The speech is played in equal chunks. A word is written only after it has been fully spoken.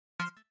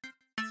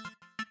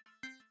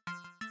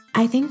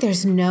I think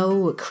there's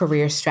no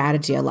career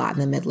strategy a lot in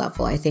the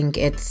mid-level. I think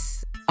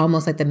it's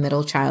almost like the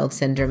middle child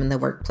syndrome in the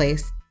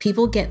workplace.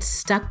 People get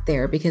stuck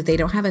there because they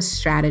don't have a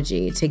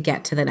strategy to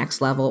get to the next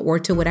level or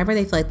to whatever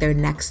they feel like their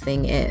next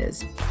thing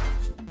is.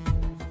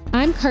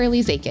 I'm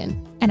Carly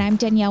Zakin. And I'm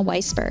Danielle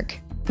Weisberg.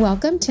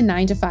 Welcome to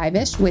 9 to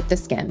 5-ish with The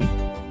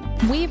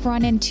Skimm. We've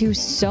run into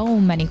so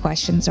many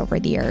questions over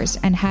the years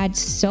and had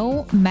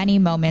so many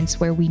moments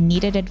where we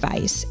needed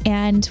advice,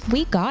 and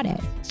we got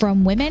it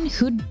from women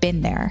who'd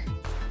been there.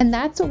 And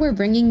that's what we're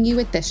bringing you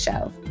with this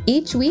show.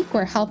 Each week,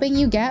 we're helping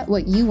you get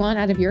what you want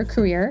out of your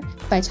career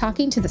by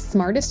talking to the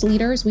smartest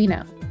leaders we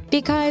know.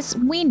 Because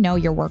we know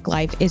your work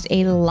life is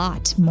a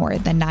lot more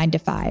than 9 to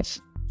 5.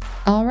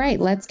 All right,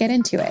 let's get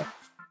into it.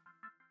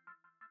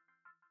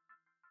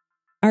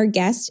 Our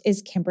guest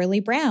is Kimberly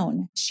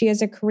Brown. She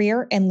is a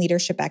career and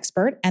leadership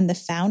expert and the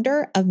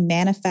founder of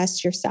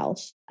Manifest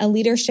Yourself, a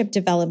leadership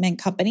development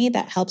company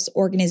that helps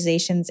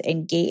organizations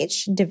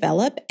engage,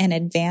 develop, and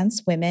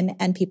advance women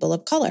and people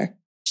of color.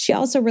 She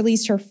also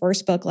released her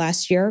first book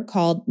last year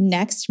called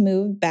Next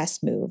Move,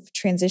 Best Move,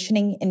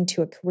 Transitioning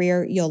into a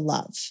Career You'll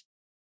Love.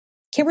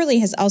 Kimberly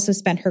has also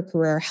spent her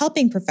career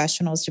helping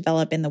professionals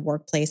develop in the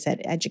workplace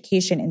at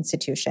education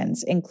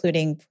institutions,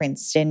 including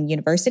Princeton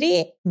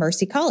University,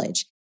 Mercy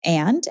College,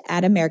 and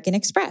at American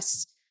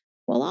Express.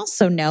 We'll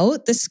also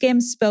note the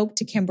Skimm spoke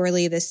to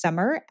Kimberly this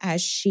summer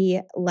as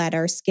she led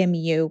our Skimm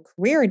U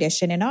Career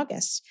Edition in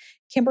August.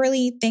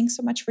 Kimberly, thanks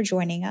so much for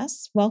joining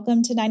us.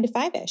 Welcome to 9 to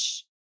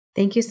 5-ish.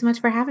 Thank you so much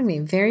for having me.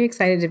 Very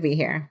excited to be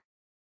here.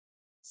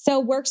 So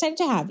we're excited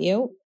to have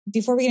you.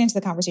 Before we get into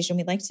the conversation,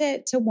 we'd like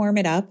to warm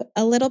it up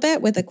a little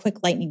bit with a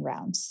quick lightning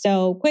round.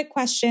 So quick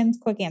questions,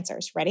 quick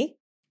answers. Ready?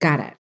 Got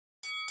it.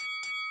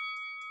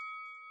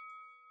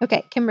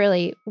 Okay,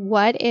 Kimberly,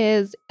 what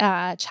is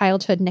a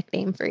childhood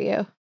nickname for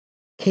you?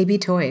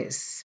 KB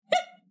Toys.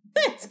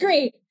 That's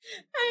great.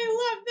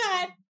 I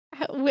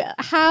love that.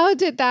 How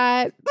did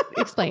that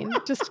explain?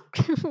 Just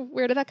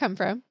where did that come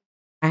from?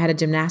 I had a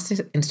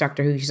gymnastics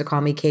instructor who used to call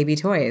me KB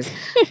Toys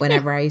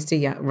whenever I used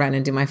to run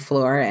and do my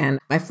floor and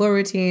my floor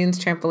routines,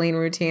 trampoline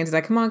routines. He's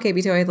like, come on,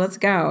 KB Toys, let's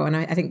go. And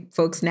I think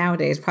folks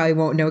nowadays probably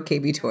won't know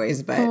KB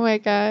Toys, but oh my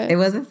God, it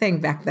was a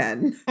thing back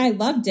then. I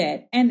loved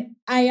it. And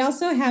I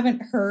also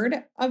haven't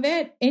heard of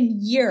it in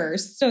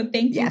years. So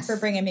thank you for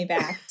bringing me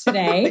back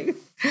today.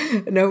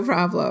 No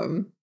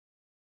problem.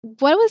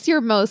 What's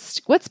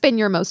been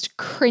your most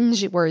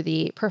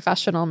cringeworthy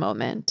professional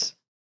moment?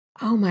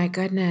 Oh my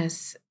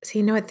goodness. So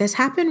you know what? This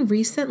happened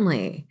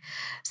recently.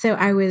 So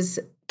I was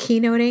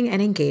keynoting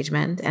an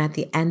engagement, and at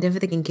the end of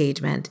the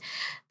engagement,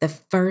 the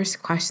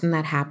first question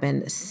that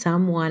happened,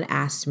 someone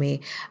asked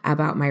me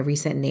about my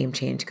recent name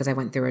change because I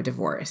went through a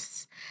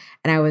divorce.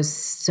 And I was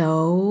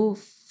so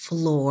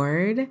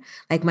floored.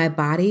 Like my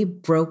body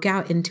broke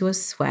out into a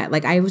sweat.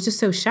 Like I was just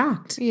so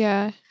shocked.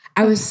 Yeah.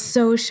 I was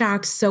so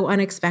shocked, so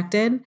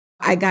unexpected.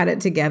 I got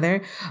it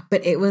together,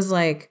 but it was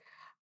like,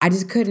 I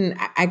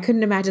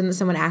couldn't imagine that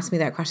someone asked me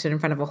that question in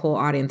front of a whole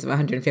audience of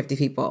 150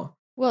 people.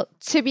 Well,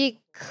 to be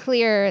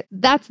clear,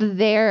 that's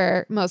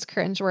their most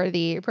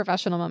cringeworthy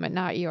professional moment,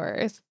 not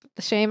yours.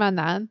 Shame on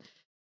them.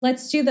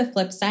 Let's do the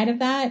flip side of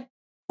that.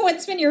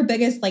 What's been your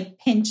biggest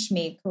pinch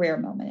me career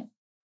moment?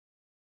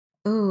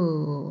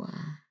 Ooh,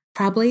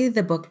 probably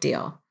the book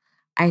deal.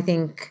 I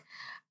think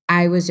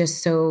I was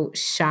just so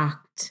shocked.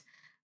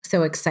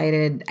 So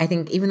excited. I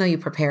think even though you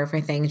prepare for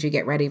things, you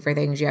get ready for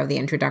things, you have the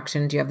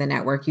introductions, you have the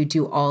network, you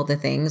do all the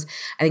things.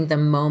 I think the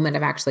moment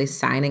of actually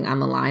signing on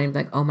the line,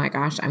 like, oh my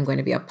gosh, I'm going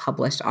to be a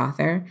published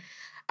author.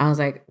 I was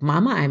like,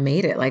 Mama, I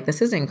made it. Like,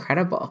 this is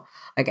incredible.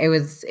 Like it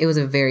was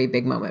a very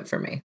big moment for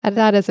me.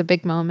 That is a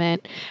big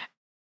moment.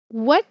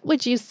 What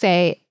would you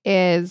say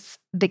is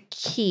the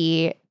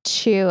key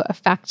to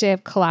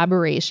effective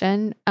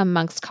collaboration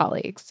amongst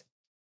colleagues?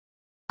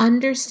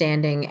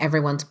 Understanding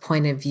everyone's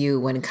point of view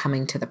when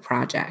coming to the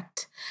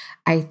project.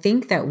 I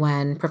think that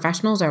when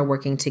professionals are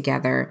working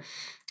together,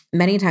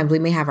 many times we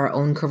may have our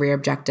own career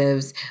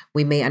objectives.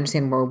 We may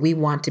understand where we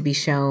want to be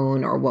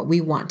shown or what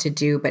we want to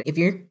do. But if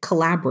you're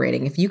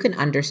collaborating, if you can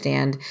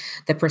understand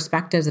the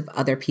perspectives of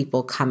other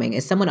people coming,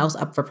 is someone else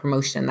up for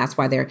promotion? That's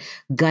why they're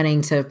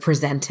gunning to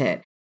present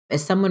it.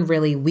 Is someone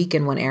really weak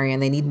in one area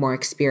and they need more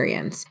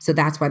experience? So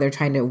that's why they're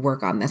trying to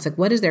work on this. Like,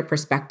 what is their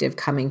perspective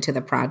coming to the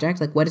project?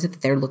 Like, what is it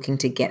that they're looking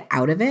to get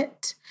out of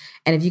it?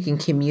 And if you can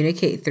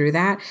communicate through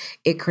that,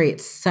 it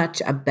creates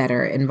such a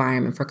better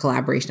environment for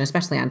collaboration,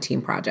 especially on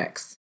team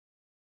projects.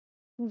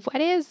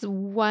 What is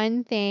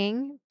one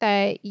thing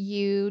that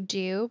you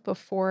do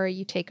before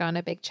you take on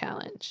a big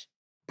challenge?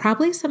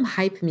 Probably some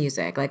hype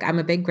music. Like I'm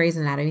a big Grey's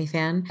Anatomy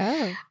fan.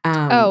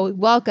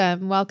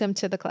 Welcome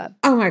to the club.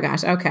 Oh my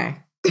gosh. Okay.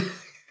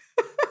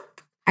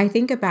 I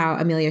think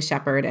about Amelia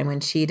Shepherd and when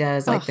she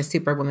does the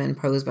Superwoman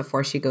pose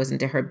before she goes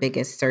into her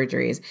biggest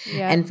surgeries.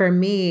 Yeah. And for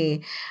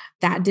me,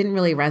 that didn't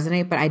really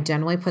resonate, but I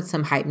generally put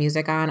some hype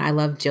music on. I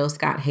love Jill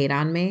Scott Hate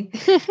on Me.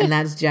 And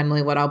that's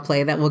generally what I'll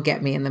play that will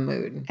get me in the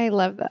mood. I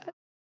love that.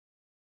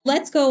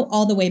 Let's go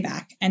all the way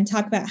back and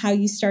talk about how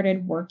you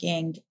started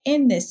working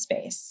in this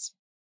space.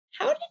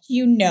 how did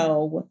you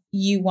know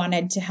you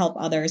wanted to help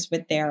others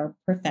with their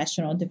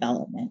professional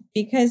development?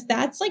 Because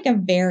that's like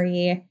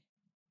it's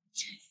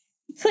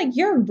like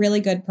you're a really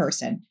good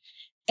person.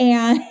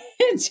 And,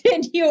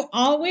 and you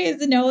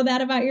always know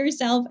that about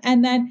yourself.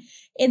 And then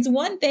it's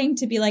one thing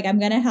to be like, I'm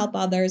going to help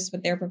others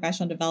with their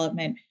professional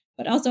development.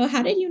 But also,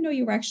 how did you know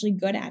you were actually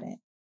good at it?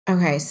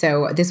 Okay,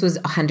 so this was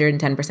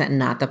 110%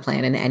 not the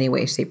plan in any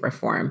way, shape, or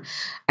form.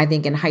 I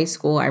think in high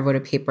school, I wrote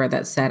a paper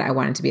that said I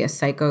wanted to be a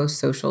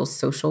psychosocial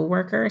social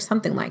worker,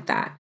 something like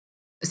that.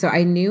 So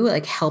I knew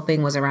like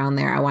helping was around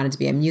there. I wanted to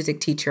be a music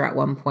teacher at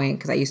one point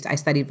because I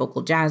studied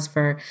vocal jazz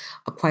for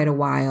quite a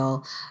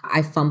while.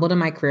 I fumbled in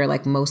my career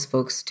like most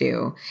folks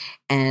do.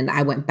 And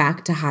I went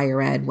back to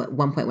higher ed at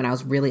one point when I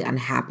was really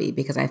unhappy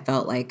because I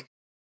felt like,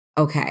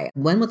 okay,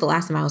 when was the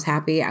last time I was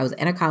happy? I was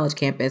in a college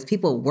campus.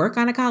 People work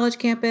on a college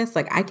campus.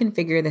 Like I can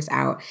figure this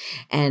out.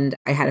 And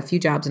I had a few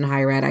jobs in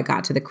higher ed. I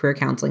got to the career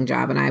counseling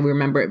job and I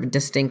remember it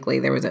distinctly.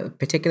 There was a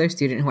particular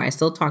student who I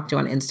still talk to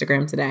on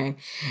Instagram today.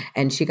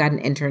 And she got an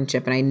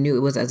internship and I knew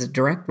it was as a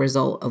direct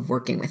result of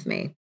working with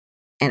me.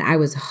 And I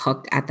was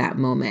hooked at that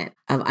moment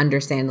of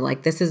understanding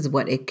like, this is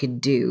what it could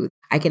do.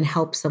 I can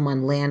help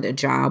someone land a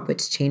job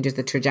which changes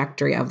the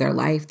trajectory of their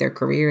life, their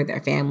career,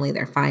 their family,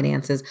 their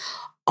finances,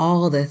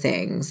 all the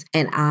things.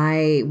 And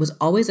I was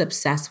always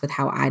obsessed with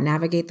how I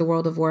navigate the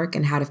world of work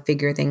and how to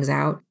figure things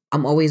out.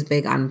 I'm always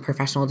big on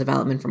professional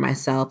development for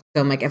myself.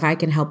 So I'm like, if I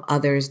can help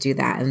others do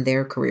that in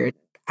their career,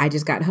 I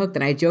just got hooked.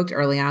 And I joked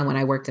early on when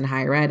I worked in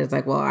higher ed, it's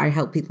like, well, I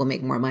help people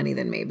make more money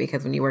than me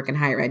because when you work in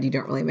higher ed, you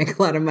don't really make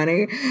a lot of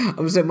money.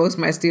 So most of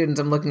my students,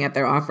 I'm looking at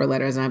their offer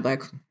letters and I'm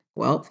like,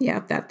 well,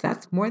 yeah,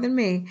 that's more than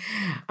me.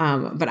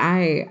 But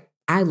I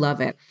love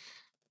it.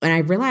 And I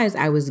realized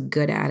I was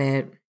good at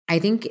it. I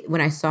think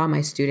when I saw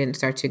my students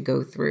start to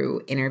go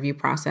through interview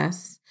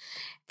process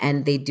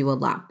and they do a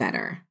lot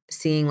better,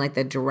 seeing like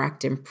the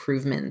direct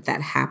improvement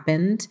that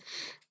happened.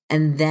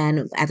 And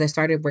then as I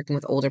started working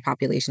with older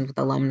populations, with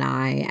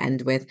alumni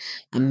and with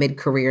a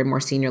mid-career,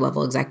 more senior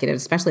level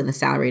executives, especially in the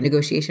salary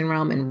negotiation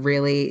realm, and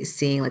really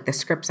seeing like the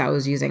scripts I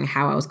was using,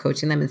 how I was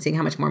coaching them and seeing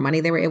how much more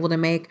money they were able to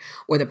make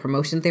or the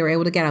promotions they were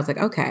able to get, I was like,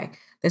 okay,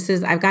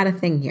 I've got a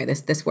thing here.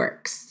 This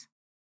works.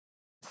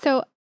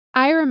 So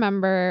I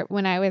remember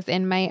when I was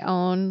in my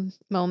own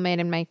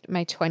moment in my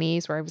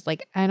 20s where I was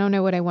like, I don't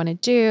know what I want to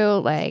do.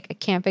 Like, I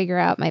can't figure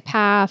out my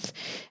path.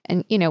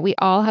 And, we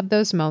all have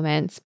those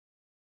moments.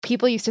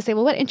 People used to say,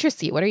 well, what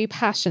interests you? What are you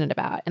passionate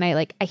about? And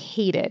I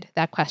hated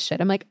that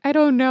question. I'm like, I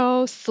don't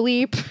know,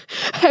 sleep.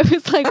 I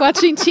was like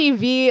watching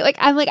TV.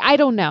 I'm like, I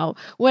don't know.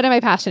 What am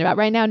I passionate about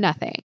right now?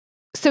 Nothing.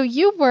 So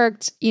you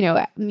worked,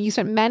 you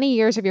spent many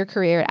years of your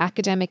career at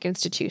academic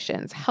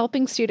institutions,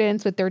 helping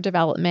students with their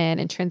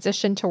development and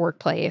transition to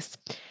workplace.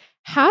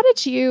 How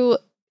did you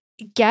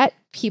get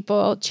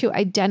people to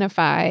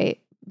identify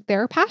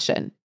their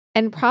passion?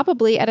 And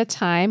probably at a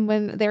time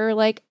when they were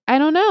like, I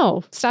don't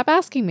know, stop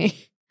asking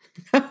me.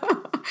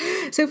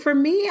 So for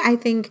me, I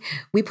think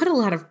we put a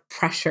lot of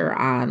pressure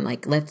on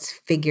let's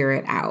figure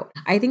it out.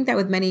 I think that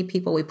with many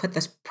people, we put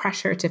this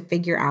pressure to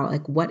figure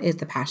out what is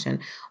the passion?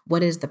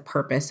 What is the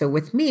purpose? So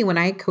with me, when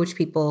I coach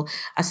people,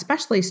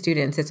 especially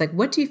students, it's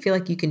what do you feel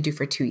like you can do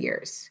for 2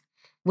 years?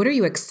 What are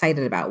you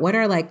excited about? What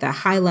are the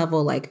high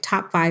level,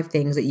 top 5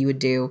 things that you would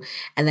do?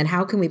 And then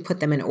how can we put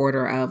them in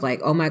order of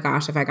oh my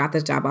gosh, if I got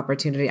this job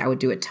opportunity, I would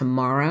do it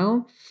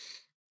tomorrow.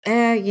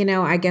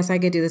 I guess I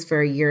could do this for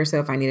a year or so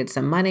if I needed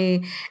some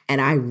money. And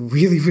I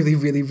really, really,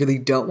 really, really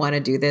don't want to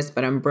do this,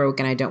 but I'm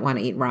broke and I don't want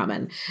to eat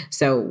ramen.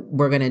 So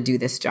we're going to do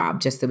this job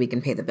just so we can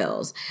pay the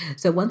bills.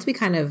 So once we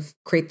kind of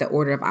create the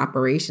order of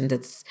operations,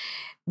 it's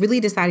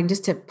really deciding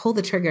just to pull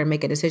the trigger and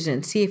make a decision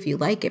and see if you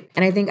like it.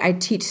 And I think I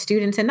teach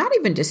students, and not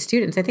even just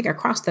students, I think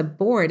across the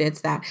board,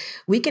 it's that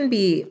we can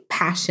be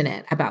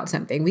passionate about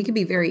something. We can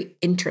be very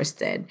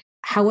interested.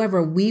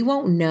 However, we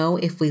won't know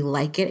if we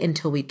like it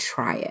until we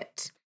try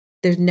it.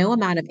 There's no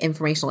amount of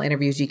informational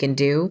interviews you can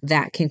do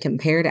that can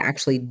compare to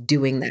actually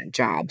doing that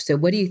job. So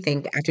what do you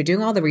think, after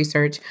doing all the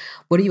research,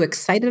 what are you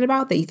excited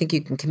about that you think you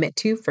can commit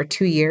to for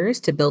 2 years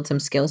to build some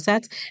skill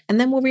sets?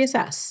 And then we'll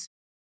reassess.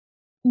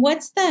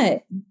 What's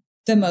the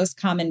most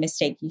common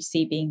mistake you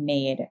see being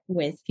made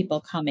with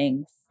people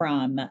coming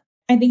from,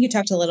 I think you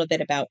talked a little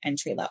bit about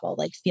entry level,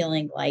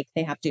 feeling like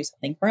they have to do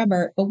something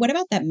forever, but what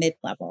about that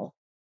mid-level?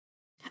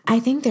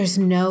 I think there's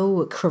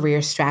no career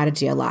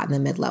strategy a lot in the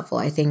mid-level.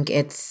 I think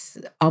it's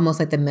almost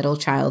like the middle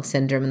child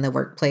syndrome in the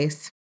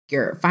workplace.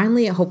 You're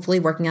finally, hopefully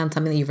working on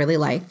something that you really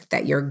like,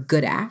 that you're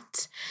good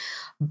at,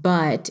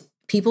 but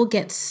people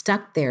get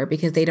stuck there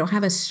because they don't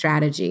have a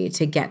strategy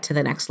to get to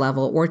the next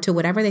level or to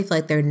whatever they feel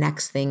like their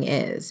next thing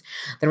is.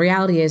 The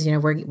reality is,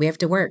 we have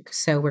to work.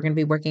 So we're going to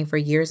be working for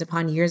years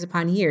upon years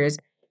upon years.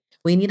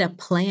 We need a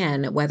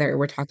plan, whether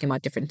we're talking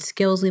about different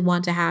skills we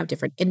want to have,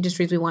 different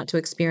industries we want to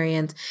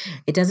experience.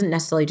 It doesn't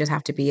necessarily just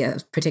have to be a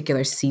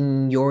particular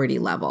seniority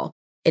level.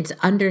 It's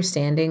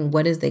understanding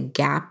what is the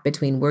gap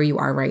between where you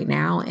are right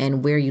now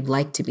and where you'd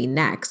like to be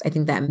next. I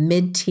think that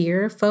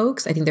mid-tier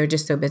folks, I think they're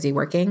just so busy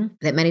working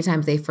that many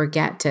times they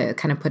forget to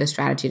kind of put a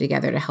strategy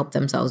together to help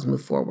themselves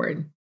move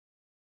forward.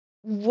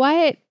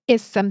 What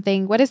is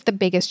the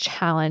biggest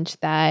challenge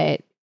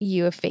that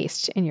you have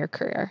faced in your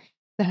career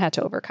that had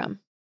to overcome?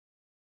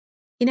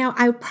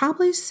 I would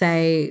probably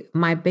say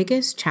my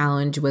biggest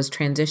challenge was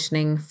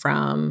transitioning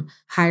from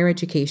higher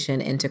education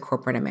into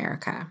corporate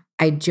America.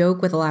 I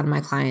joke with a lot of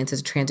my clients,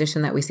 it's a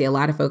transition that we see a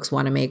lot of folks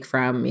want to make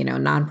from,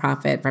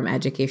 nonprofit, from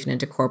education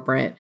into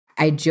corporate.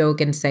 I joke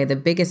and say the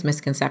biggest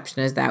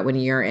misconception is that when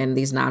you're in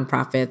these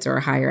nonprofits or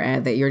higher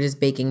ed, that you're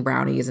just baking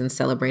brownies and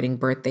celebrating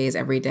birthdays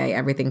every day.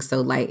 Everything's so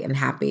light and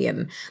happy,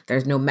 and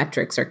there's no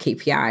metrics or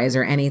KPIs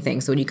or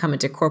anything. So when you come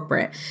into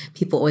corporate,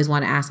 people always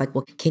want to ask, like,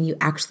 well, can you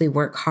actually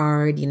work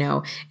hard?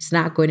 It's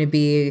not going to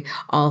be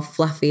all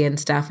fluffy and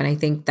stuff. And I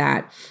think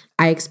that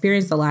I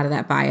experienced a lot of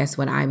that bias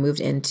when I moved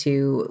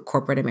into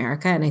corporate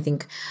America. And I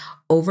think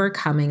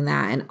overcoming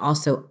that and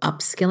also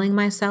upskilling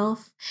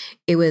myself,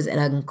 it was an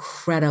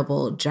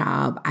incredible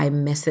job. I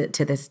miss it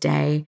to this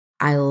day.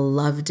 I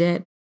loved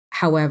it.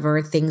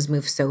 However, things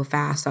move so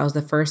fast. So I was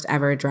the first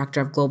ever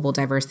director of global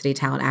diversity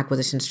talent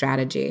acquisition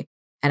strategy.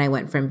 And I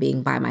went from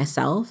being by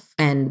myself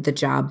and the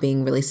job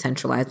being really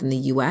centralized in the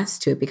US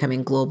to it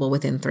becoming global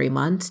within 3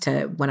 months,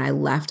 to when I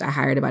left, I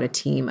hired about a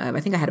team of,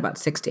 I think I had about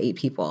 6 to 8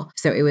 people.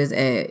 So it was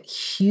a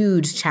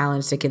huge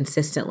challenge to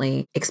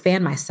consistently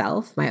expand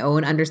myself, my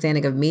own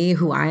understanding of me,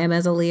 who I am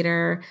as a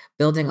leader,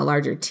 building a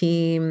larger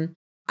team,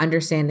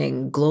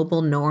 understanding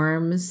global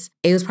norms.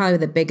 It was probably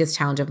the biggest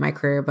challenge of my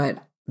career,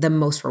 but the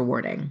most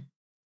rewarding.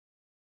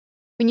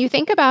 When you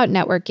think about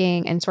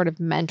networking and sort of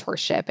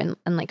mentorship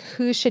and like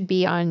who should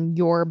be on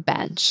your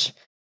bench,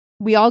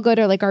 we all go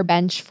to like our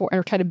bench for,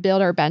 or try to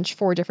build our bench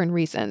for different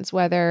reasons,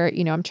 whether,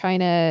 I'm trying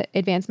to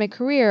advance my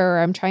career, or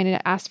I'm trying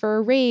to ask for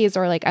a raise,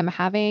 or like I'm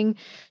having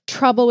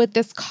trouble with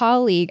this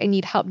colleague, I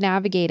need help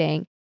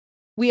navigating.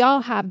 We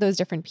all have those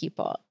different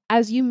people.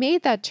 As you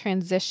made that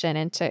transition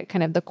into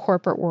kind of the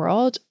corporate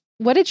world,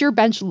 what did your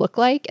bench look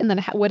like? And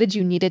then what did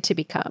you need it to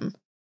become?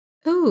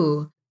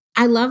 Ooh,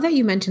 I love that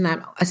you mentioned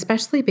that,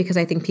 especially because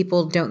I think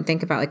people don't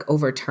think about like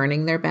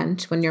overturning their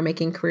bench when you're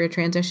making career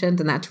transitions.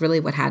 And that's really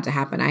what had to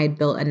happen. I had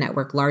built a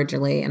network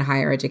largely in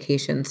higher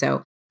education.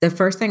 So the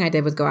first thing I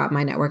did was go out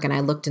my network and I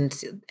looked and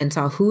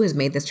saw who has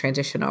made this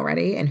transition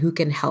already and who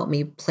can help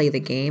me play the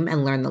game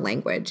and learn the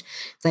language.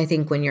 So I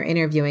think when you're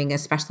interviewing,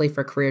 especially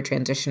for career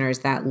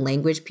transitioners, that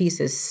language piece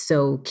is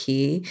so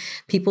key.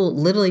 People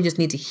literally just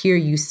need to hear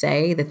you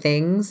say the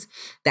things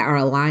that are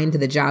aligned to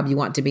the job you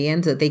want to be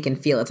in so that they can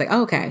feel it's like,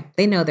 oh, okay,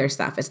 they know their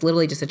stuff. It's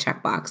literally just a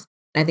checkbox.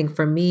 And I think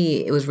for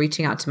me, it was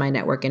reaching out to my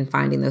network and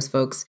finding those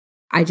folks.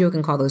 I joke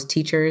and call those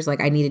teachers.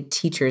 Like I needed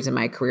teachers in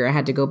my career. I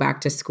had to go back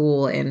to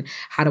school and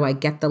how do I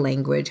get the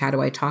language? How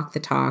do I talk the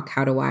talk?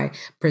 How do I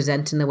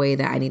present in the way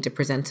that I need to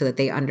present so that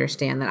they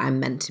understand that I'm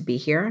meant to be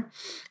here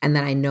and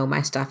that I know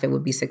my stuff and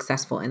would be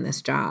successful in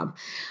this job?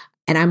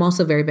 And I'm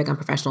also very big on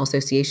professional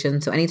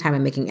association. So anytime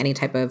I'm making any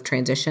type of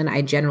transition,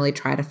 I generally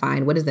try to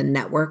find what is the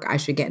network I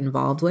should get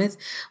involved with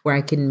where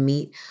I can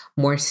meet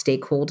more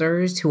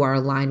stakeholders who are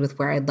aligned with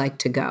where I'd like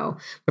to go.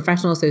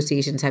 Professional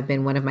associations have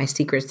been one of my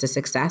secrets to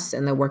success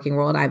in the working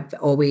world. I've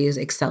always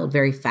excelled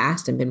very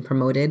fast and been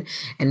promoted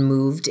and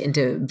moved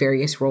into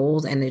various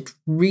roles. And it's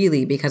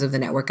really because of the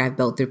network I've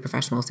built through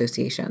professional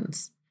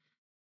associations.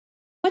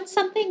 What's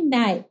something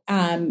that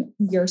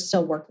you're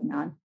still working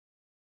on?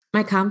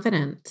 My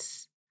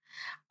confidence.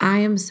 I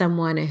am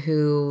someone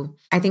who,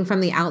 I think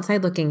from the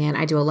outside looking in,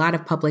 I do a lot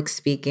of public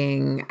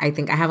speaking. I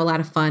think I have a lot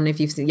of fun. If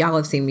y'all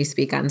have seen me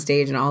speak on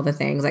stage and all the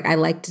things, like I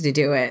like to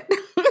do it.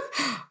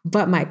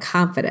 But my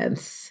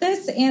confidence.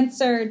 This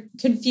answer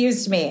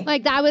confused me.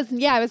 Like I was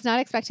not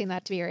expecting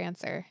that to be your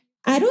answer.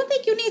 I don't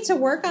think you need to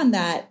work on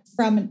that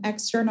from an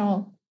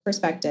external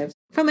perspective.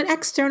 From an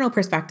external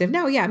perspective,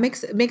 no, yeah,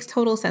 it makes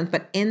total sense.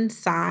 But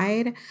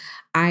inside,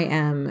 I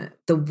am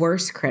the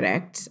worst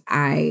critic.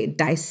 I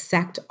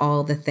dissect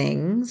all the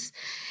things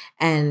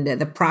and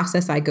the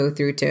process I go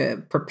through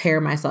to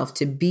prepare myself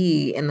to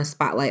be in the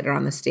spotlight or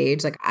on the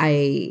stage. Like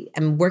I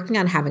am working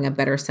on having a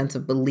better sense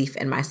of belief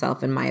in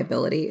myself and my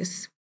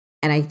abilities.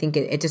 And I think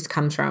it just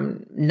comes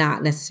from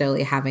not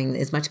necessarily having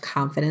as much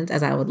confidence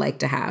as I would like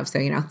to have. So,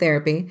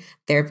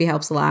 therapy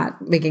helps a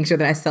lot, making sure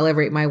that I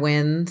celebrate my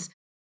wins.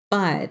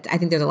 But I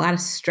think there's a lot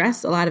of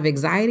stress, a lot of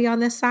anxiety on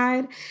this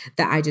side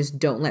that I just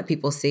don't let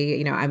people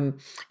see. I'm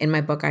in my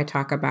book, I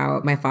talk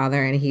about my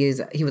father, and he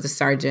was a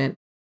sergeant,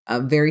 a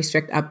very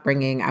strict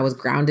upbringing. I was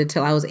grounded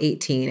till I was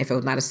 18. If it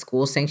was not a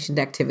school sanctioned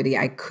activity,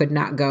 I could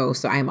not go.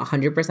 So I am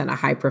 100% a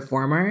high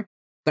performer,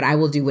 but I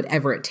will do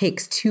whatever it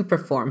takes to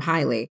perform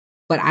highly.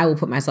 But I will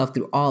put myself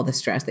through all the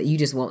stress that you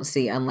just won't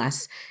see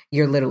unless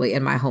you're literally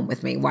in my home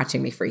with me,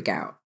 watching me freak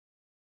out.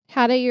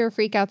 How do your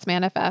freakouts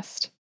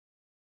manifest?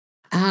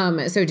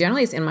 So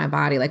generally it's in my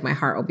body, like my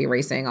heart will be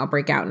racing. I'll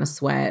break out in a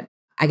sweat.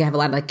 I have a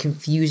lot of like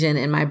confusion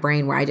in my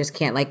brain where I just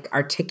can't like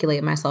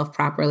articulate myself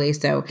properly.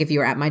 So if you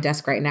were at my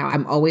desk right now,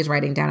 I'm always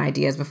writing down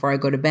ideas before I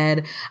go to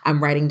bed.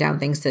 I'm writing down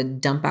things to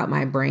dump out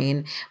my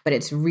brain, but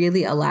it's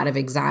really a lot of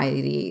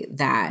anxiety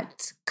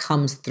that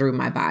comes through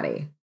my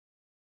body.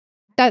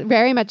 that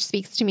very much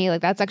speaks to me.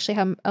 Like that's actually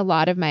how a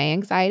lot of my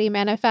anxiety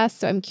manifests.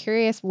 So I'm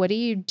curious, what do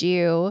you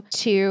do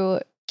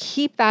to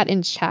keep that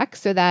in check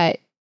so that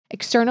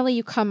externally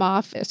you come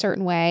off a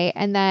certain way?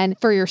 And then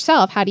for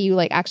yourself, how do you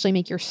like actually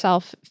make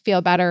yourself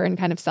feel better and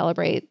kind of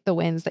celebrate the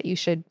wins that you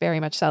should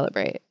very much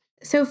celebrate?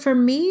 So for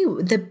me,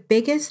 the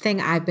biggest thing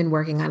I've been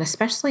working on,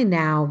 especially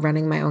now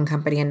running my own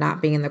company and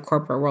not being in the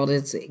corporate world,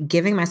 is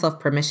giving myself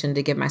permission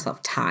to give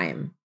myself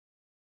time.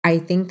 I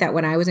think that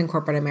when I was in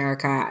corporate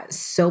America,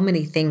 so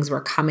many things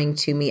were coming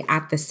to me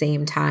at the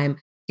same time.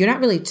 You're not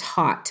really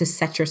taught to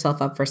set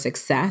yourself up for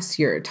success.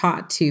 You're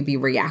taught to be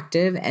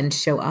reactive and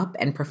show up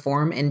and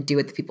perform and do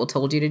what the people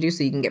told you to do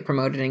so you can get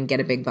promoted and get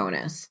a big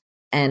bonus.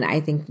 And I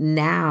think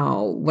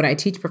now what I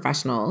teach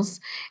professionals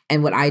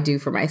and what I do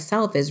for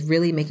myself is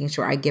really making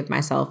sure I give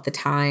myself the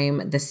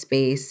time, the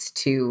space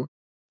to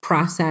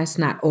process,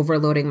 not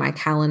overloading my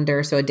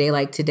calendar. So a day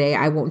like today,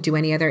 I won't do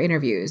any other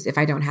interviews if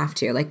I don't have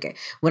to. Like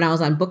when I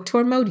was on book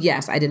tour mode,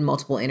 yes, I did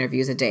multiple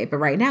interviews a day, but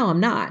right now I'm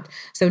not.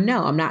 So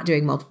no, I'm not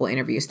doing multiple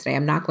interviews today.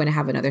 I'm not going to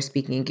have another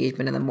speaking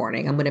engagement in the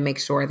morning. I'm going to make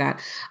sure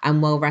that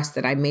I'm well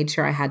rested. I made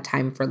sure I had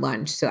time for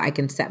lunch so I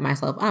can set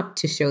myself up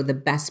to show the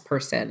best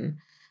person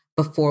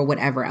before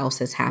whatever else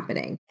is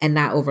happening and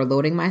not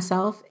overloading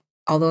myself.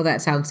 Although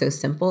that sounds so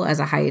simple as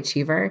a high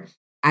achiever,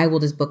 I will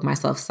just book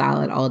myself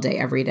solid all day,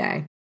 every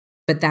day.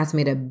 But that's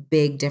made a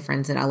big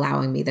difference in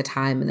allowing me the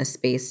time and the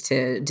space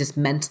to just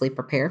mentally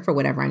prepare for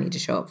whatever I need to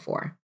show up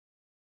for.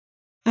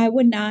 I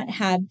would not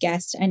have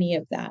guessed any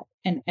of that.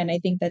 And I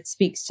think that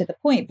speaks to the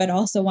point, but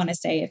also want to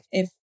say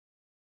if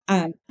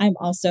I'm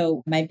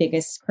also my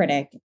biggest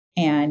critic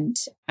and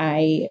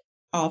I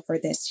offer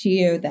this to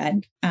you that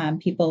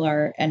people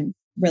are and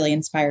really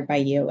inspired by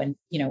you. And,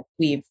 you know,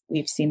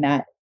 we've seen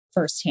that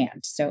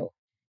firsthand. So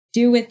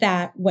do with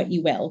that what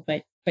you will,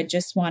 but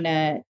just want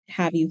to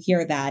have you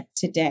hear that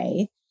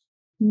today.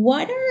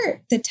 What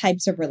are the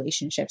types of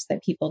relationships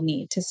that people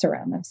need to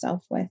surround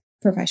themselves with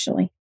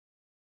professionally?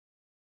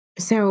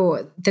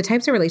 So the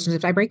types of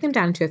relationships, I break them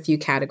down into a few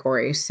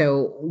categories.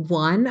 So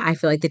one, I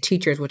feel like the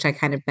teachers, which I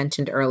kind of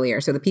mentioned earlier.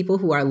 So the people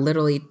who are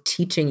literally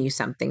teaching you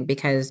something,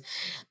 because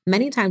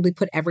many times we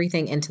put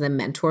everything into the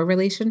mentor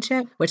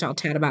relationship, which I'll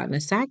chat about in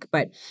a sec.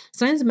 But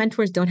sometimes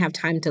mentors don't have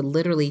time to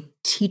literally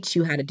teach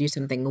you how to do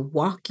something,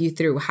 walk you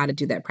through how to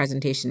do that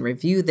presentation,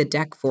 review the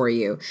deck for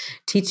you,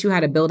 teach you how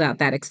to build out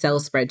that Excel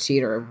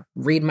spreadsheet or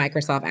read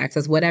Microsoft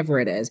Access, whatever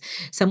it is.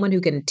 Someone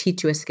who can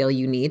teach you a skill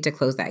you need to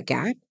close that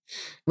gap.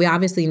 We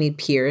obviously need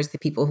peers, the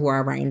people who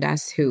are around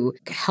us who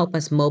help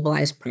us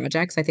mobilize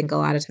projects. I think a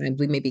lot of times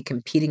we may be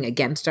competing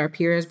against our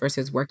peers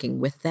versus working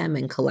with them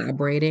and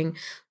collaborating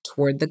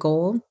toward the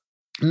goal.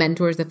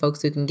 Mentors, the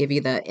folks who can give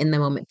you the in the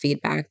moment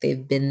feedback.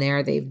 They've been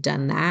there, they've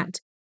done that.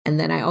 And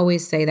then I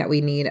always say that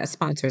we need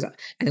sponsors. I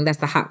think that's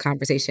the hot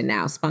conversation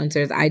now.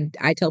 Sponsors,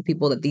 I tell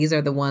people that these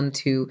are the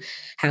ones who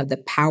have the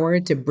power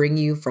to bring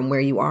you from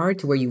where you are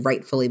to where you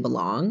rightfully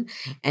belong.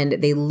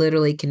 And they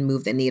literally can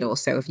move the needle.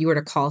 So if you were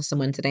to call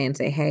someone today and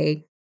say,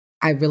 hey,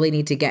 I really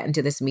need to get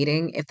into this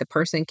meeting. If the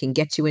person can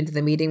get you into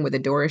the meeting where the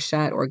door is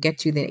shut or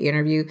get you the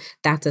interview,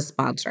 that's a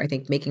sponsor. I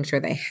think making sure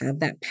they have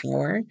that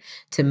power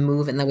to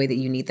move in the way that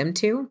you need them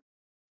to.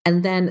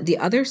 And then the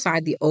other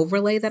side, the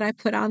overlay that I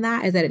put on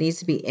that is that it needs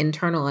to be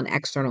internal and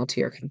external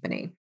to your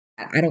company.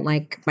 I don't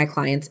like my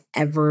clients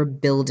ever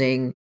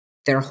building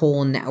their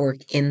whole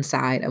network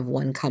inside of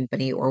one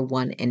company or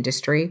one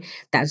industry.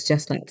 That's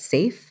just not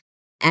safe.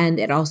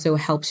 And it also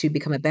helps you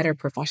become a better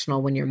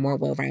professional when you're more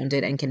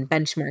well-rounded and can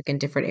benchmark in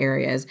different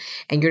areas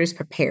and you're just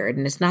prepared.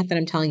 And it's not that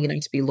I'm telling you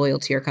not to be loyal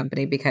to your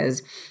company,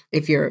 because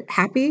if you're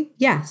happy,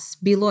 yes,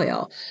 be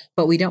loyal.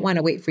 But we don't want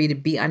to wait for you to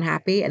be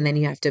unhappy and then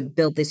you have to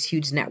build this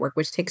huge network,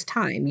 which takes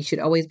time. You should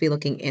always be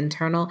looking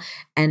internal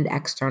and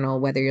external,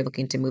 whether you're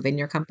looking to move in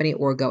your company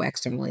or go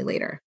externally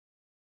later.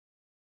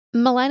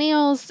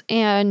 Millennials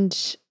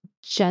and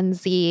Gen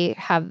Z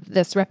have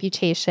this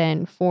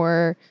reputation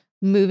for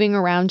moving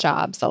around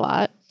jobs a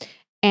lot.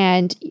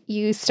 And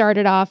you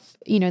started off,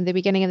 in the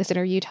beginning of this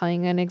interview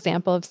telling an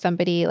example of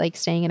somebody like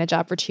staying in a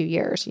job for 2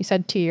 years. You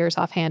said 2 years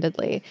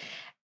offhandedly.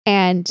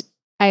 And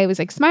I was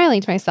like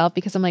smiling to myself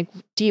because I'm like,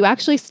 do you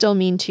actually still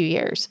mean 2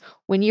 years?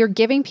 When you're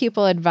giving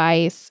people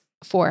advice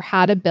for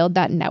how to build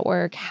that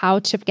network, how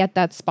to get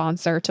that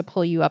sponsor to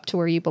pull you up to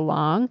where you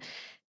belong,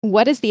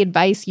 what is the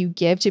advice you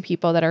give to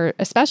people that are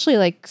especially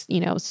like,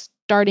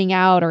 starting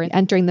out or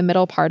entering the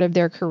middle part of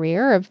their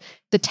career of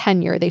the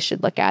tenure they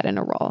should look at in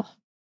a role?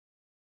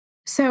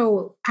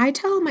 So I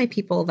tell my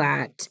people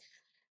that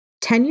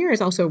tenure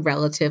is also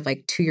relative,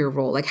 like to your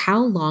role. Like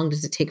how long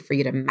does it take for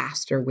you to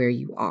master where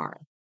you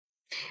are?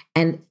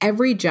 And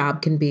every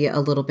job can be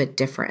a little bit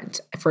different.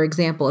 For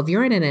example, if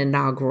you're in an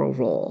inaugural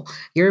role,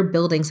 you're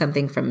building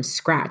something from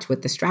scratch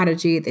with the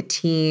strategy, the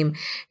team.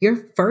 Your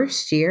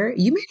first year,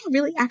 you may not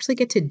really actually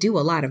get to do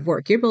a lot of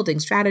work. You're building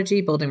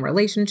strategy, building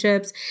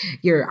relationships,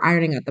 you're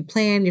ironing out the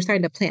plan, you're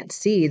starting to plant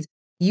seeds.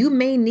 You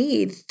may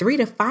need 3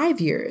 to 5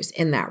 years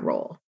in that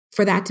role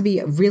for that to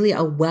be really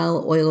a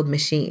well-oiled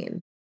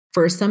machine.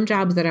 For some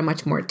jobs that are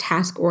much more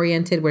task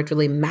oriented, where it's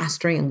really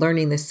mastering and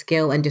learning the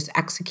skill and just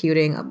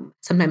executing,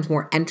 sometimes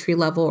more entry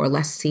level or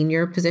less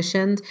senior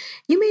positions,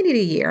 you may need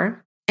a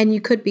year and you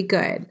could be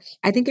good.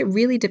 I think it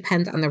really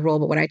depends on the role.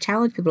 But what I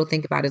challenge people to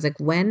think about is like,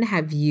 when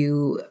have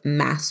you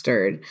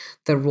mastered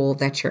the role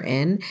that you're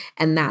in?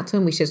 And that's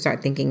when we should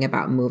start thinking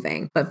about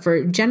moving. But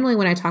for generally,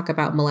 when I talk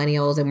about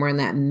millennials and we're in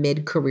that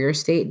mid career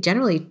state,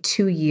 generally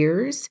 2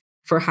 years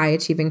for high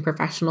achieving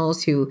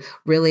professionals who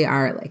really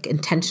are like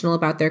intentional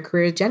about their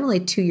careers, generally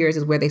 2 years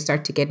is where they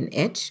start to get an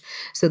itch.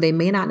 So they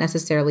may not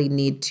necessarily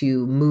need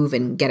to move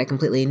and get a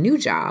completely new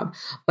job,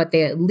 but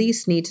they at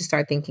least need to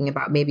start thinking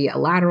about maybe a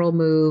lateral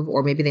move,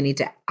 or maybe they need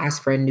to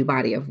ask for a new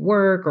body of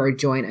work or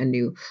join a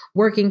new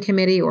working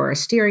committee or a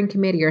steering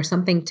committee or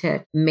something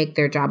to make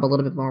their job a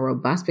little bit more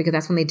robust, because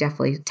that's when they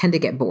definitely tend to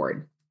get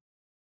bored.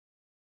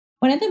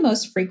 One of the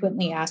most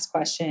frequently asked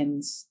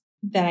questions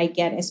that I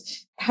get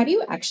is, how do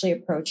you actually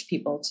approach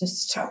people to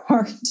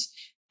start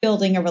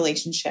building a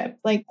relationship?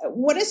 Like,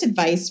 what is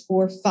advice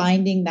for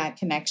finding that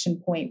connection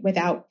point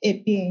without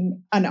it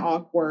being an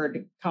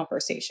awkward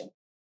conversation?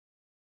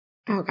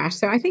 Oh gosh.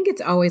 So I think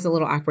it's always a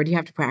little awkward. You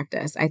have to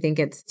practice. I think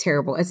it's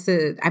terrible.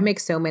 I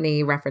make so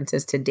many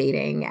references to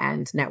dating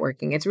and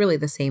networking. It's really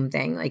the same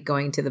thing, like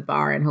going to the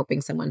bar and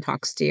hoping someone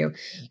talks to you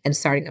and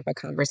starting up a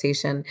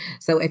conversation.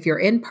 So if you're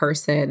in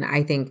person,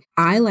 I think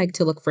I like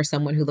to look for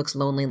someone who looks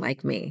lonely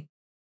like me.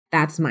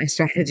 That's my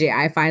strategy.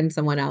 I find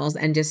someone else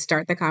and just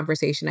start the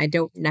conversation. I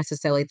don't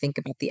necessarily think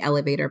about the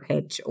elevator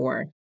pitch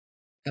or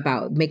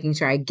about making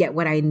sure I get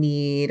what I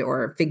need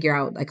or figure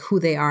out like who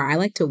they are. I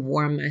like to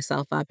warm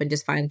myself up and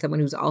just find someone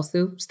who's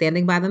also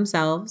standing by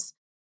themselves,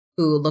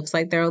 who looks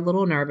like they're a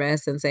little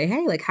nervous, and say,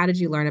 "Hey, like, how did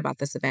you learn about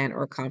this event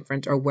or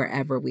conference or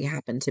wherever we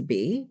happen to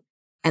be?"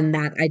 And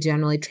that I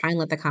generally try and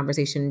let the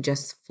conversation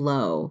just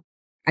flow.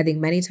 I think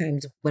many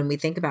times when we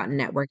think about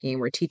networking,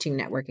 we're teaching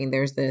networking,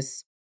 there's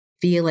this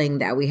feeling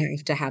that we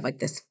have to have like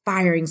this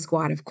firing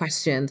squad of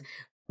questions.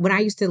 When I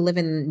used to live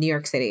in New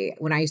York City,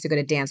 when I used to go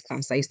to dance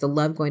class, I used to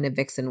love going to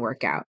Vixen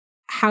Workout.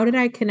 How did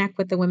I connect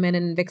with the women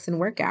in Vixen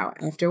Workout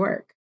after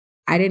work?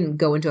 I didn't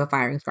go into a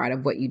firing squad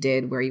of what you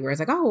did, where you were. It's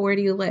like, oh, where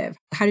do you live?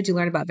 How did you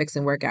learn about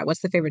Vixen Workout?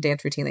 What's the favorite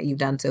dance routine that you've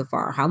done so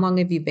far? How long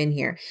have you been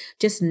here?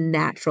 Just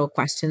natural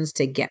questions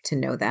to get to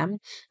know them.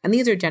 And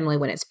these are generally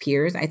when it's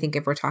peers. I think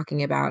if we're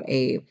talking about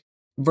a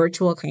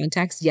virtual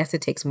context, yes,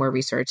 it takes more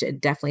research.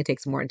 It definitely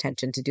takes more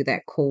intention to do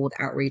that cold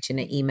outreach in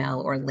an email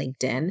or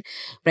LinkedIn.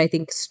 But I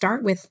think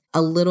start with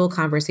a little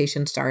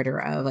conversation starter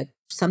of like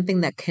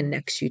something that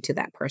connects you to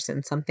that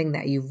person, something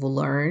that you've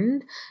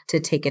learned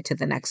to take it to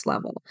the next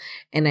level.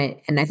 And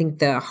I think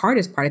the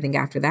hardest part, I think,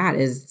 after that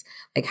is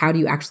like, how do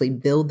you actually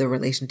build the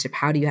relationship?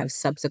 How do you have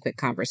subsequent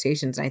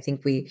conversations? And I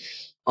think we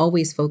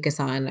always focus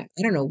on,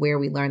 I don't know where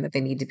we learn that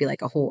they need to be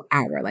like a whole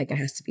hour, like it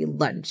has to be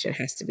lunch, it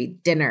has to be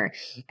dinner.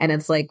 And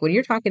it's like when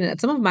you're talking to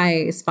some of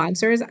my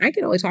sponsors, I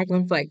can only talk to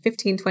them for like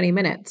 15, 20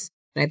 minutes.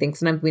 And I think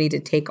sometimes we need to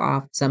take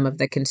off some of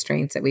the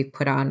constraints that we've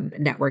put on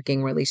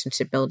networking,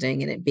 relationship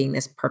building, and it being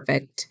this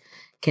perfect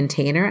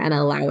container, and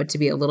allow it to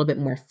be a little bit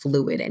more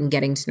fluid and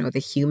getting to know the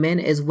human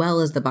as well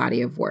as the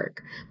body of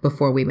work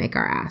before we make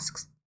our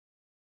asks.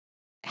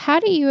 How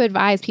do you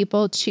advise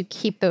people to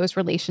keep those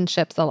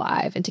relationships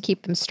alive and to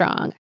keep them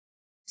strong?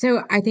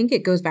 So I think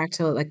it goes back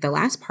to like the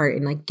last part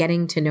in like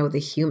getting to know the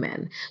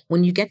human.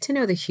 When you get to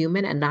know the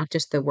human and not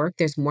just the work,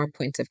 there's more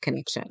points of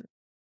connection.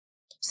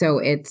 So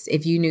it's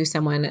if you knew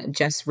someone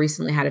just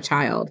recently had a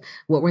child,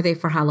 what were they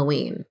for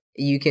Halloween?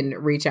 You can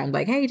reach out and be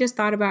like, hey, just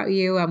thought about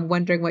you. I'm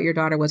wondering what your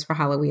daughter was for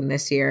Halloween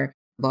this year,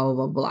 blah, blah,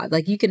 blah, blah.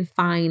 Like you can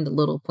find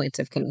little points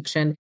of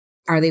connection.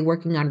 Are they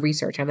working on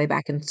research? Are they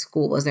back in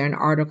school? Is there an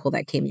article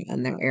that came out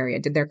in their area?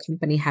 Did their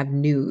company have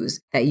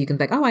news that you can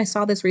be like, oh, I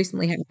saw this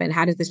recently happen.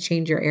 How does this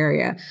change your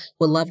area?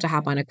 Would love to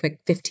hop on a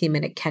quick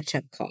 15-minute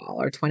catch-up call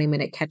or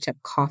 20-minute catch-up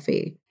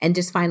coffee and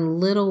just find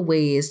little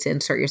ways to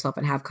insert yourself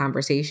and have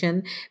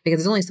conversation, because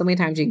there's only so many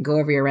times you can go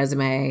over your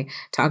resume,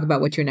 talk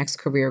about what your next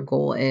career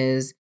goal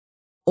is,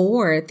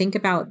 or think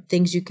about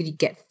things you could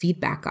get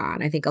feedback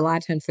on. I think a lot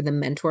of times for the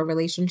mentor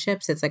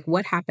relationships, it's like,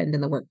 what happened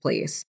in the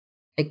workplace?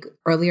 Like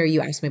earlier, you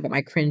asked me about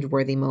my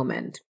cringeworthy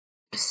moment.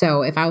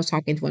 So if I was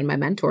talking to one of my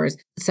mentors,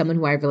 someone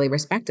who I really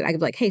respected, I could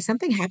be like, hey,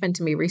 something happened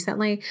to me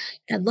recently.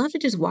 I'd love to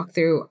just walk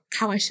through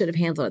how I should have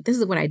handled it. This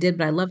is what I did,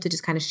 but I'd love to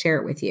just kind of share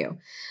it with you.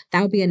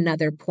 That would be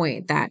another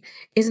point that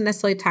isn't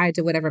necessarily tied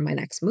to whatever my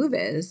next move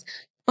is,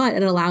 but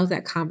it allows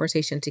that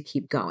conversation to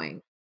keep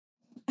going.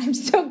 I'm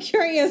so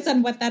curious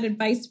on what that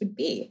advice would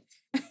be.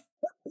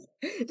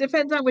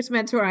 Depends on which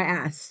mentor I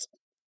asked.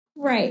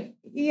 Right.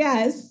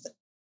 Yes.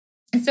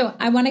 So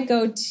I want to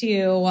go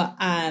to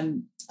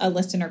a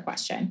listener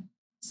question.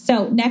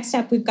 So next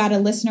up, we've got a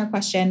listener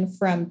question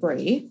from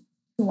Bree,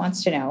 who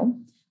wants to know,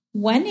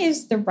 when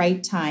is the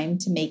right time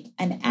to make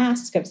an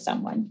ask of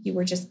someone? You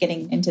were just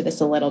getting into this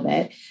a little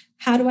bit.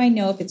 How do I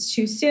know if it's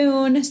too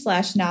soon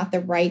 / not the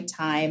right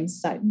time?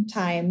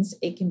 Sometimes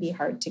it can be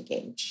hard to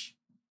gauge.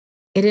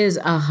 It is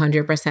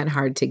 100%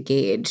 hard to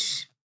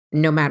gauge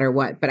no matter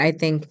what. But I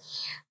think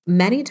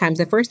many times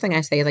the first thing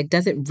I say is like,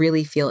 does it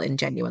really feel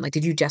ingenuine? Like,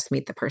 did you just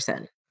meet the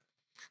person?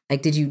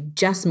 Like, did you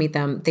just meet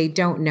them? They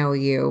don't know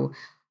you.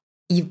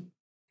 You've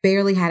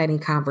barely had any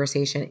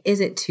conversation. Is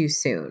it too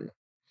soon?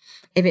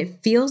 If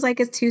it feels like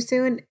it's too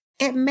soon,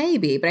 it may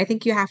be, but I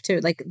think you have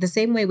to, like the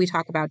same way we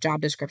talk about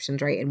job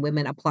descriptions, right? And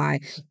women apply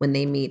when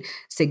they meet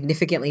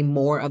significantly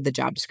more of the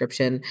job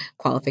description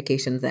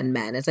qualifications than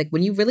men. It's like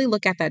when you really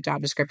look at that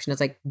job description, it's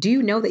like, do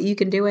you know that you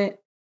can do it?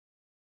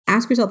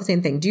 Ask yourself the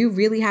same thing. Do you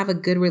really have a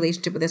good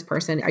relationship with this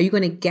person? Are you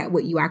going to get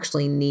what you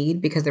actually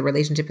need because the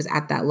relationship is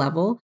at that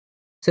level?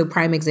 So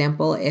prime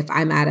example, if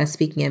I'm at a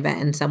speaking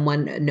event and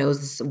someone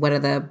knows one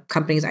of the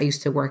companies I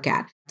used to work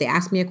at, they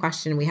ask me a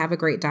question, we have a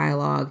great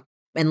dialogue.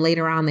 And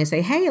later on they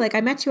say, hey, like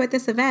I met you at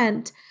this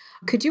event.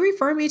 Could you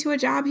refer me to a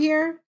job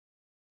here?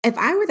 If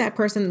I were that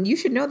person, you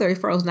should know the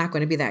referral is not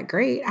going to be that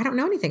great. I don't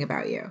know anything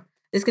about you.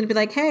 It's going to be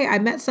like, hey, I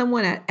met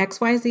someone at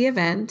XYZ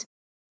event.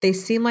 They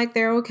seem like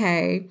they're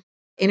okay.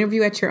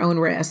 Interview at your own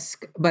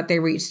risk, but they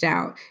reached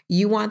out.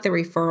 You want the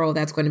referral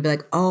that's going to be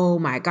like, oh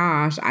my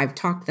gosh, I've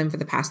talked to them for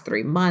the past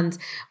 3 months.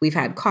 We've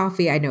had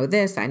coffee. I know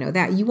this, I know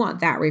that. You want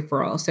that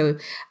referral. So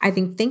I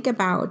think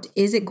about,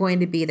 is it going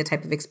to be the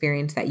type of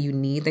experience that you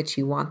need, that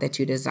you want, that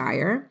you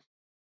desire?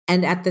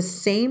 And at the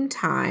same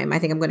time, I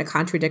think I'm going to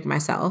contradict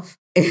myself.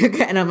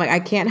 And I'm like, I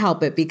can't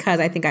help it, because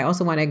I think I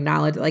also want to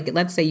acknowledge, like,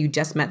 let's say you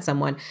just met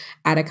someone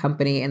at a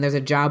company and there's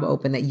a job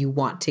open that you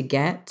want to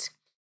get.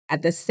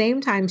 At the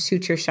same time,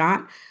 shoot your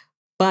shot,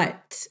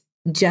 but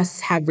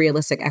just have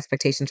realistic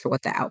expectations for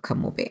what the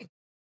outcome will be.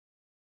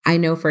 I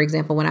know, for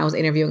example, when I was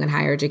interviewing in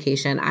higher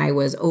education, I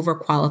was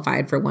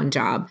overqualified for one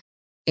job.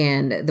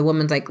 And the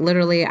woman's like,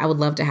 literally, I would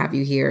love to have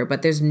you here,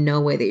 but there's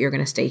no way that you're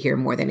going to stay here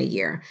more than a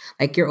year.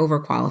 Like, you're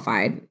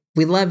overqualified.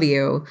 We love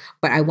you,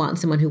 but I want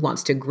someone who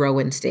wants to grow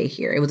and stay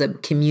here. It was a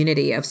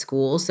community of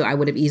schools, so I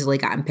would have easily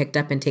gotten picked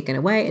up and taken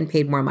away and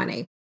paid more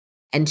money.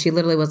 And she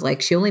literally was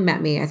like, she only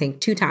met me, I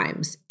think, 2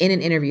 times in an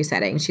interview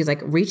setting. She's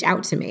like, reach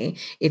out to me.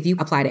 If you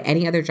apply to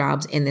any other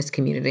jobs in this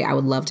community, I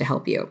would love to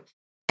help you.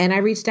 And I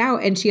reached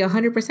out, and she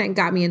 100%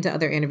 got me into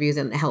other interviews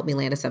and helped me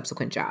land a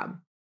subsequent job.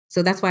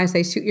 So that's why I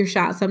say shoot your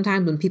shot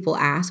sometimes when people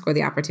ask or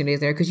the opportunity is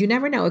there, because you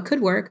never know. It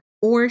could work,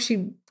 or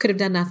she could have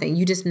done nothing.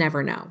 You just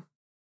never know.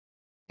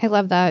 I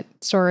love that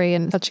story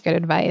and such good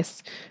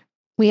advice.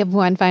 We have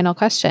one final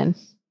question,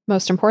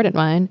 most important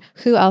one.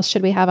 Who else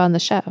should we have on the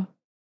show?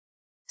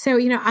 So,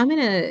 I'm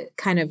going to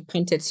kind of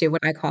punt it to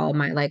what I call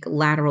my like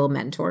lateral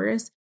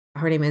mentors.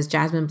 Her name is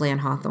Jasmine Bland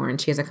Hawthorne.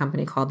 She has a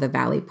company called The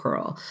Valley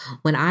Pearl.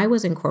 When I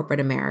was in corporate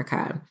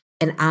America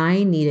and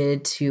I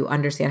needed to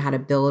understand how to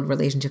build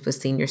relationships with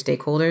senior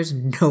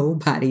stakeholders,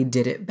 nobody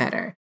did it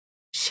better.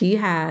 She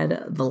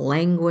had the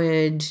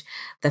language,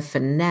 the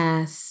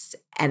finesse,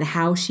 and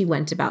how she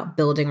went about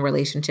building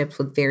relationships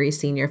with very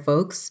senior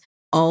folks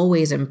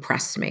always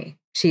impressed me.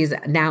 She's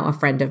now a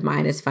friend of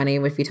mine. It's funny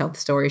if you tell the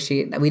story,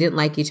 we didn't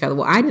like each other.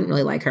 Well, I didn't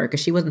really like her because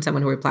she wasn't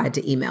someone who replied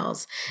to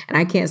emails. And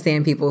I can't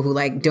stand people who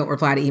like don't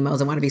reply to emails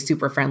and want to be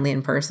super friendly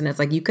in person. It's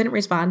like, you couldn't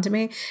respond to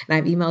me. And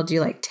I've emailed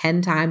you like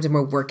 10 times and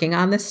we're working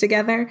on this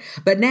together.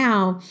 But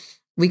now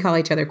we call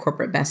each other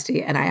corporate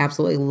bestie, and I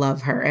absolutely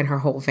love her and her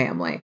whole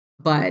family.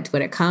 But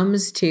when it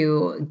comes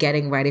to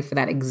getting ready for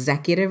that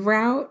executive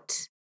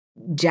route,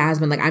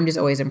 Jasmine, like, I'm just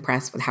always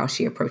impressed with how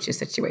she approaches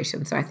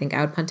situations. So I think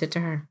I would punt it to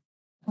her.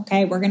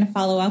 Okay, we're going to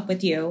follow up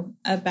with you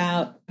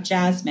about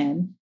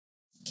Jasmine.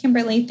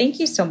 Kimberly, thank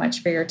you so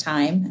much for your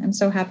time. I'm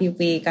so happy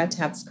we got to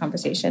have this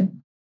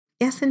conversation.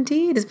 Yes,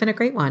 indeed. It's been a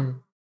great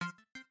one.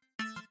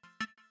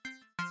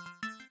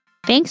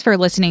 Thanks for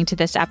listening to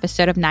this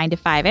episode of 9 to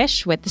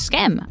 5-ish with The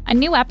Skimm. A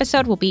new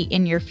episode will be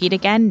in your feed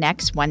again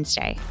next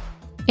Wednesday.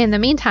 In the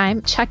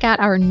meantime, check out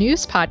our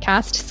news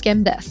podcast,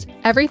 Skimm This.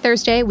 Every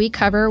Thursday, we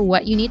cover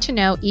what you need to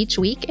know each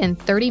week in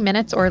 30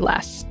 minutes or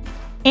less.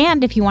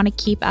 And if you want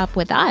to keep up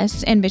with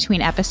us in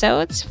between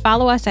episodes,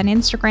 follow us on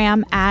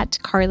Instagram at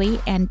Carly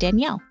and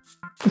Danielle.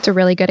 It's a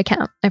really good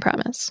account, I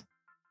promise.